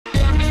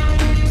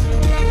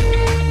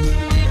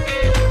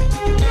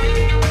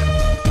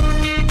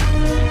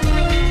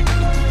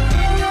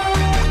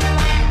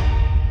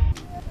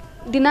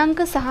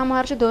दिनांक 6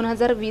 मार्च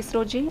 2020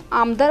 रोजी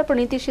आमदार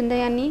प्रणिती शिंदे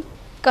यांनी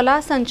कला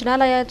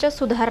संचालनालयाच्या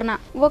सुधारणा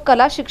व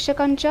कला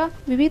शिक्षकांच्या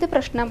विविध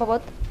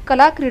प्रश्नांबाबत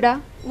कला क्रीडा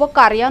व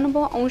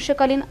कार्यानुभव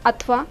अंशकालीन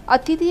अथवा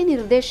अतिथी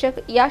निर्देशक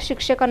या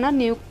शिक्षकांना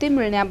नियुक्ती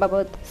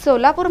मिळण्याबाबत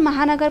सोलापूर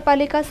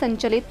महानगरपालिका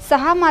संचलित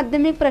 6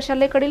 माध्यमिक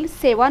प्रशालेकडील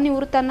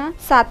सेवानिवृत्तांना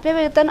 7व्या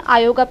वेतन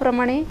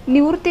आयोगाप्रमाणे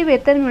निवृत्ती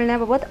वेतन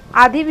मिळण्याबाबत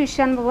आदी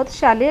विषयांबाबत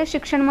शालेय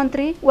शिक्षण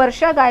मंत्री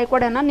वर्षा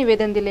गायकवाड यांना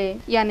निवेदन दिले।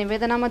 या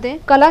निवेदनामध्ये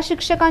कला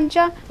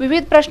शिक्षकांच्या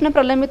विविध प्रश्न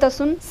प्रलंबित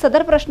असून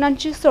सदर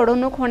प्रश्नांची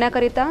सोडवणूक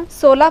होण्याकरिता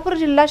सोलापूर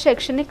जिल्हा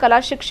शैक्षणिक कला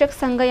शिक्षक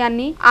संघ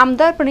यांनी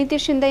आमदार प्रणिती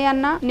शिंदे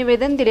यांना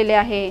निवेदन दिलेले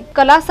आहे।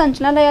 कला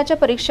संचालनालयाच्या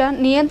परीक्षा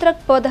नियंत्रक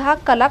पद हा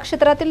कला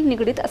क्षेत्रातील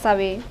निगडित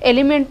असावे।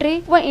 एलिमेंटरी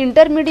व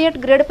इंटरमिडिएट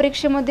ग्रेड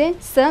परीक्षेमध्ये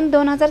सन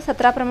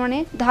 2017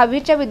 प्रमाणे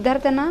 10वीच्या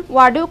विद्यार्थ्यांना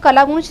वाढीव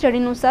कलागुण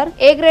श्रेणीनुसार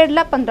ए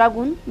ग्रेडला 15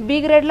 गुण, बी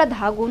ग्रेडला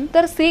 10 गुण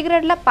तर सी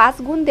ग्रेडला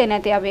 5 गुण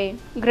देण्यात यावे।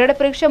 ग्रेड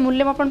परीक्षा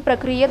मूल्यमापन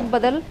प्रक्रियेत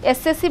बदल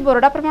एसएससी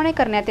बोर्डाप्रमाणे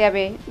करण्यात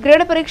यावे।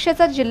 ग्रेड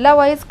परीक्षेचा जिल्हा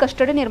वाईज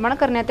कस्टडी निर्माण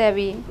करण्यात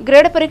यावी।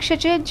 ग्रेड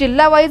परीक्षेचे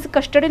जिल्हा वाईज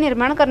कस्टडी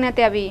निर्माण करण्यात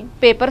यावी।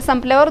 पेपर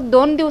संपल्यावर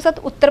 2 दिवसात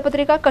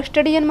उत्तरपत्रिका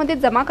कस्टडियन मध्ये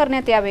जमा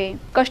करण्यात यावे।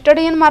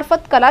 कस्टडियन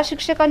मार्फत कला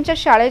शिक्षकांच्या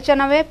शाळेच्या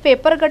नावे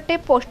पेपर गट्टे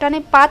पोस्टाने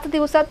 5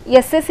 दिवसात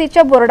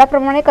एसएससीच्या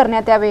बोर्डाप्रमाणे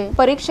करण्यात यावे।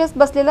 परीक्षेस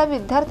बसलेल्या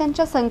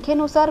विद्यार्थ्यांच्या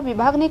संख्येनुसार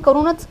विभागणी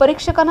करूनच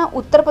परीक्षकांना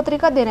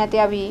उत्तरपत्रिका देण्यात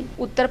यावी।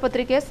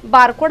 उत्तरपत्रिकेस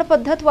बारकोड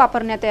पद्धत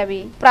वापरण्यात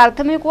यावी।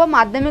 प्राथमिक व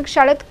माध्यमिक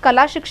शाळेत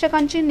कला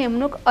शिक्षकांची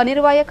नेमणूक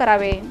अनिवार्य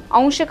करावे।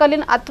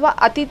 अंशकालीन अथवा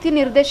अतिथी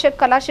निर्देशक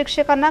कला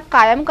शिक्षकांना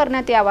कायम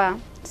करण्यात यावा।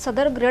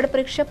 सदर ग्रेड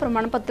परीक्षा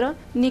प्रमाणपत्र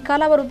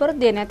निकालाबरोबर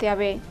देण्यात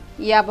यावे।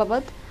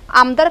 याबाबत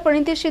आमदार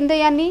प्रणिती शिंदे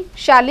यांनी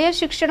शालेय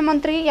शिक्षण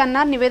मंत्री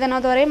यांना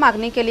निवेदनाद्वारे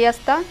मागणी केली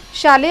असता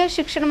शालेय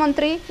शिक्षण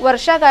मंत्री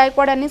वर्षा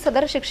गायकवाड यांनी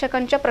सदर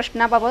शिक्षकांच्या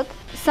प्रश्नाबाबत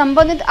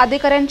संबंधित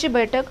अधिकाऱ्यांची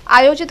बैठक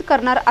आयोजित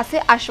करणार असे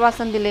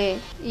आश्वासन दिले।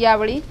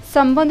 यावेळी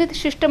संबंधित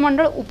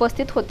शिष्टमंडळ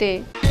उपस्थित होते।